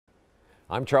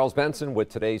I'm Charles Benson with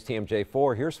today's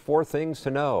TMJ4. Here's 4 things to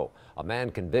know. A man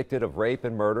convicted of rape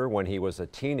and murder when he was a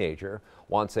teenager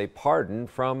wants a pardon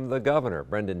from the governor.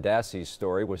 Brendan Dassey's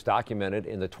story was documented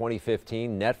in the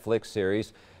 2015 Netflix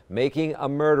series Making a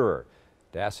Murderer.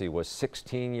 Dassey was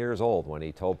 16 years old when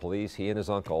he told police he and his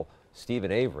uncle,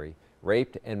 Stephen Avery,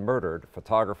 raped and murdered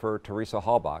photographer Teresa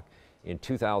Halbach in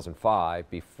 2005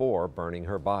 before burning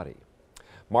her body.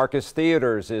 Marcus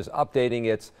Theaters is updating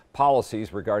its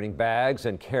policies regarding bags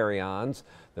and carry-ons.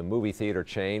 The movie theater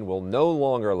chain will no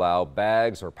longer allow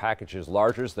bags or packages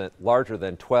larger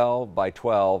than 12 by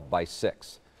 12 by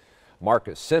 6.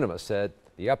 Marcus Cinema said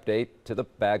the update to the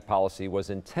bag policy was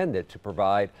intended to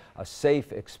provide a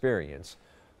safe experience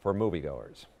for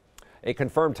moviegoers. A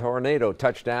confirmed tornado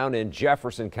touched down in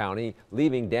Jefferson County,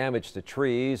 leaving damage to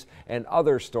trees, and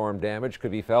other storm damage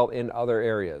could be felt in other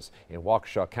areas. In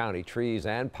Waukesha County, trees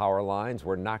and power lines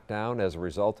were knocked down as a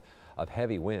result of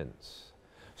heavy winds.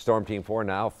 Storm Team 4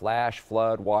 now flash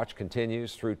flood watch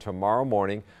continues through tomorrow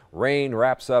morning. Rain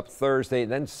wraps up Thursday,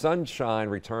 then sunshine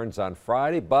returns on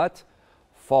Friday, but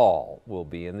fall will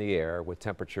be in the air with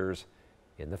temperatures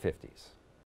in the 50s.